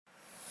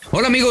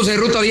Hola amigos de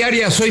Ruta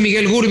Diaria, soy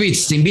Miguel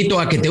Gurbitz. Te invito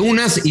a que te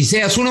unas y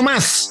seas uno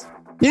más,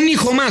 un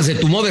hijo más de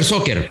tu Mother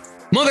Soccer.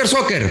 Mother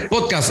Soccer,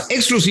 podcast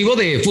exclusivo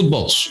de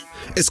Footbox.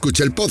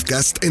 Escucha el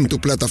podcast en tu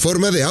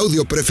plataforma de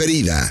audio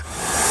preferida.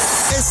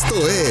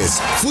 Esto es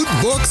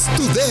Footbox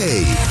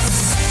Today.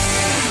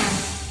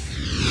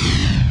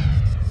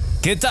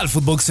 ¿Qué tal,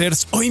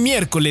 Footboxers? Hoy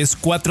miércoles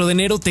 4 de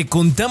enero te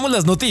contamos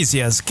las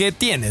noticias que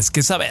tienes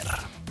que saber.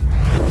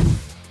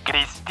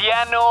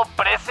 Cristiano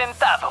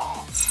presentado.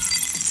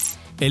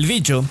 El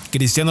bicho,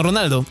 Cristiano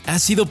Ronaldo, ha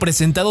sido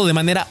presentado de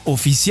manera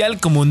oficial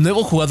como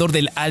nuevo jugador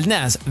del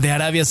Al-Nassr de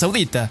Arabia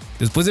Saudita.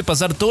 Después de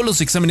pasar todos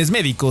los exámenes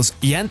médicos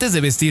y antes de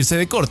vestirse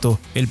de corto,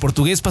 el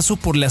portugués pasó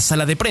por la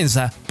sala de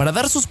prensa para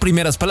dar sus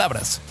primeras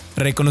palabras.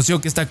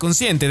 Reconoció que está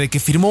consciente de que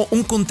firmó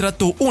un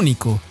contrato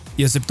único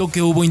y aceptó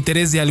que hubo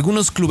interés de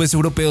algunos clubes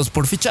europeos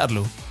por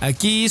ficharlo.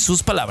 Aquí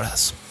sus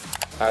palabras.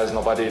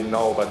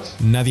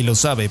 Nadie lo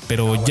sabe,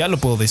 pero ya lo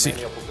puedo decir.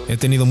 He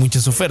tenido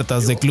muchas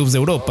ofertas de clubes de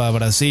Europa,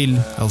 Brasil,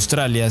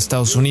 Australia,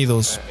 Estados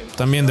Unidos,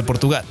 también de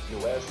Portugal.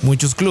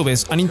 Muchos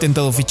clubes han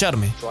intentado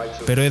ficharme,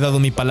 pero he dado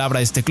mi palabra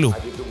a este club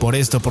por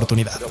esta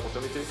oportunidad.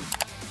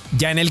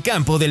 Ya en el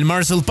campo del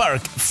Marshall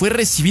Park fue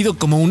recibido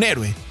como un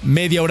héroe.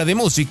 Media hora de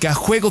música,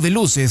 juego de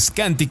luces,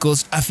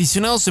 cánticos,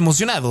 aficionados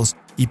emocionados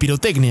y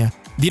pirotecnia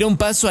dieron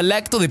paso al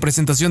acto de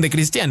presentación de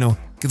Cristiano,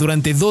 que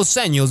durante 2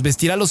 años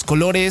vestirá los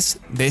colores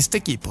de este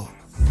equipo.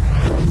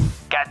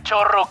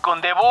 Cachorro con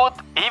debut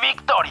y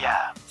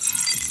victoria.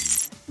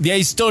 Día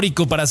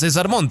histórico para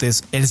César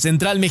Montes. El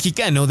central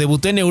mexicano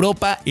debutó en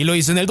Europa y lo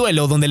hizo en el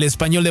duelo donde el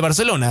Español de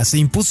Barcelona se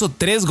impuso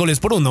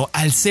 3-1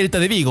 al Celta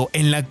de Vigo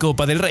en la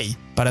Copa del Rey,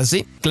 para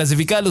así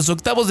clasificar a los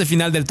octavos de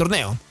final del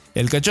torneo.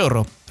 El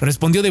cachorro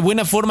respondió de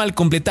buena forma al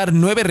completar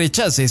 9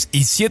 rechaces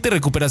y 7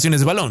 recuperaciones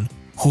de balón.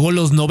 Jugó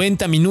los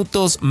 90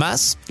 minutos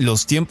más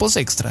los tiempos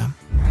extra.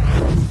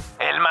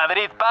 El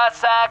Madrid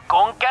pasa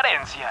con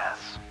carencias.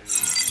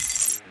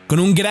 Con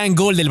un gran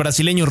gol del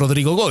brasileño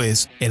Rodrigo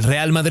Gómez, el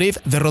Real Madrid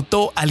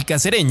derrotó al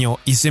cacereño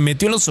y se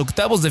metió en los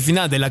octavos de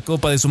final de la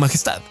Copa de Su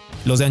Majestad.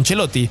 Los de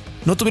Ancelotti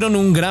no tuvieron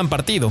un gran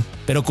partido,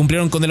 pero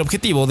cumplieron con el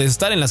objetivo de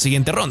estar en la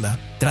siguiente ronda.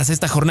 Tras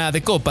esta jornada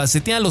de Copa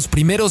se tienen los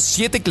primeros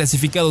 7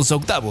 clasificados a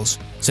octavos.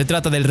 Se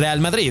trata del Real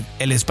Madrid,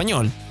 el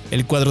Español,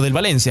 el cuadro del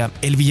Valencia,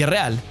 el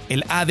Villarreal,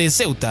 el AD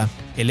Ceuta,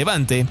 el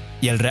Levante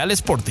y el Real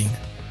Sporting.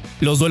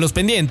 Los duelos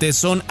pendientes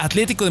son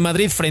Atlético de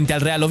Madrid frente al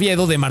Real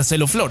Oviedo de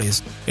Marcelo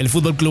Flores. El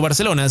FC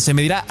Barcelona se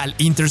medirá al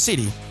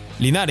Intercity.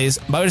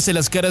 Linares va a verse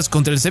las caras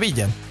contra el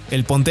Sevilla.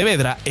 El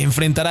Pontevedra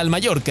enfrentará al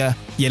Mallorca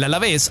y el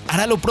Alavés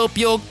hará lo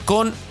propio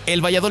con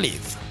el Valladolid.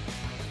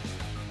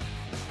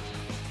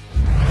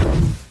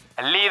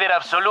 Líder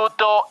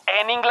absoluto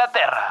en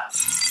Inglaterra.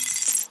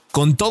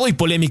 Con todo y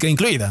polémica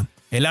incluida,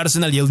 el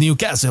Arsenal y el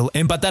Newcastle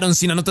empataron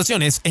sin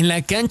anotaciones en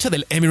la cancha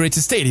del Emirates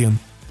Stadium.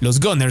 Los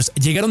Gunners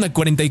llegaron a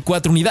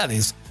 44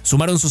 unidades,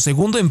 sumaron su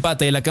segundo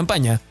empate de la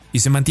campaña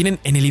y se mantienen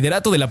en el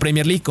liderato de la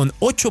Premier League con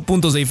 8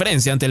 puntos de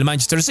diferencia ante el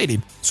Manchester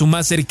City, su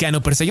más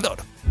cercano perseguidor.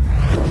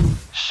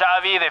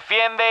 Xavi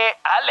defiende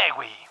a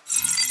Lewy.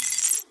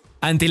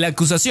 Ante la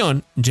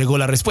acusación, llegó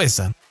la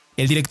respuesta.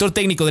 El director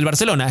técnico del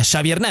Barcelona,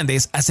 Xavi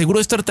Hernández, aseguró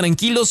estar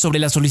tranquilo sobre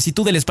la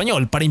solicitud del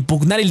español para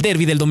impugnar el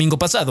derbi del domingo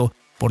pasado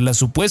por la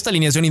supuesta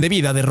alineación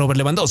indebida de Robert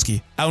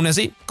Lewandowski. Aún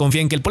así, confía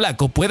en que el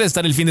polaco pueda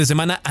estar el fin de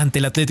semana ante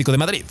el Atlético de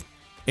Madrid.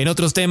 En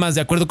otros temas, de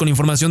acuerdo con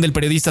información del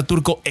periodista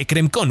turco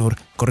Ekrem Konur,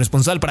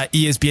 corresponsal para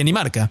ESPN y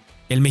Marca,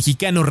 el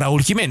mexicano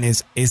Raúl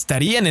Jiménez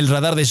estaría en el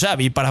radar de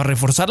Xavi para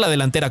reforzar la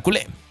delantera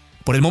culé.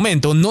 Por el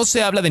momento, no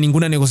se habla de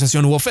ninguna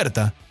negociación u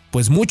oferta,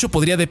 pues mucho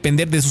podría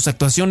depender de sus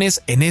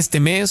actuaciones en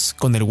este mes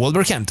con el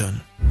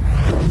Wolverhampton.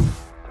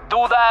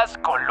 Dudas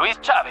con Luis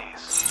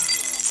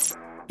Chávez.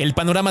 El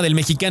panorama del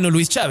mexicano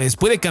Luis Chávez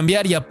puede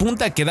cambiar y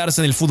apunta a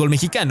quedarse en el fútbol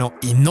mexicano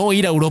y no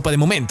ir a Europa de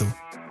momento.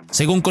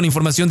 Según con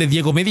información de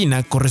Diego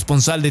Medina,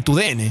 corresponsal de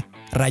TUDN,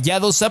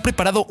 Rayados ha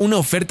preparado una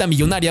oferta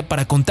millonaria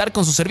para contar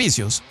con sus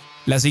servicios.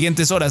 Las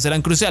siguientes horas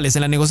serán cruciales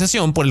en la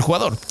negociación por el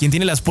jugador, quien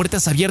tiene las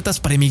puertas abiertas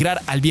para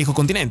emigrar al viejo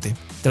continente.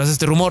 Tras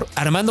este rumor,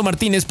 Armando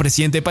Martínez,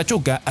 presidente de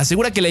Pachuca,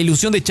 asegura que la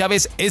ilusión de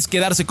Chávez es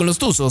quedarse con los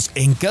Tuzos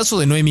en caso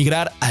de no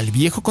emigrar al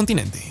viejo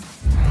continente.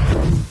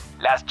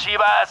 Las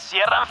Chivas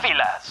cierran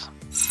filas.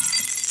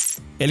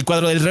 El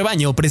cuadro del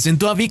rebaño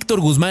presentó a Víctor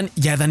Guzmán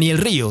y a Daniel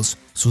Ríos,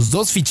 sus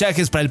 2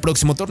 fichajes para el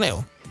próximo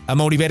torneo.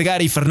 Amaury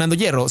Vergara y Fernando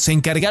Hierro se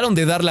encargaron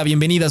de dar la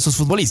bienvenida a sus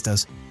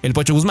futbolistas. El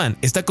Pocho Guzmán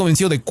está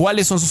convencido de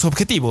cuáles son sus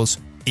objetivos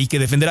y que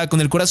defenderá con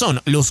el corazón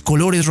los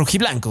colores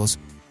rojiblancos.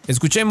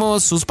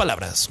 Escuchemos sus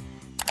palabras.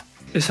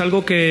 Es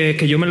algo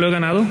que yo me lo he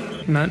ganado,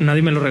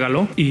 nadie me lo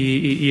regaló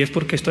y es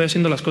porque estoy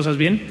haciendo las cosas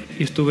bien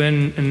y estuve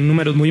en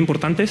números muy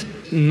importantes.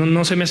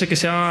 No se me hace que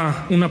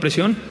sea una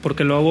presión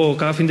porque lo hago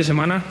cada fin de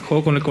semana,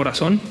 juego con el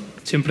corazón,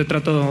 siempre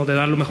trato de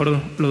dar lo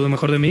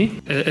mejor de mí.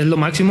 Es lo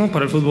máximo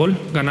para el fútbol,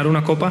 ganar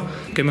una copa,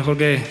 que mejor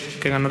que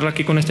ganarla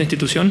aquí con esta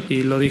institución.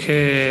 Y lo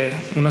dije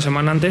una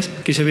semana antes,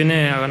 aquí se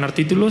viene a ganar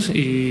títulos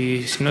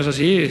y si no es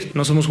así,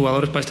 no somos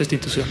jugadores para esta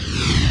institución.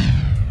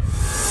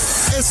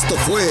 Esto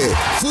fue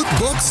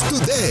Footbox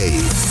Today.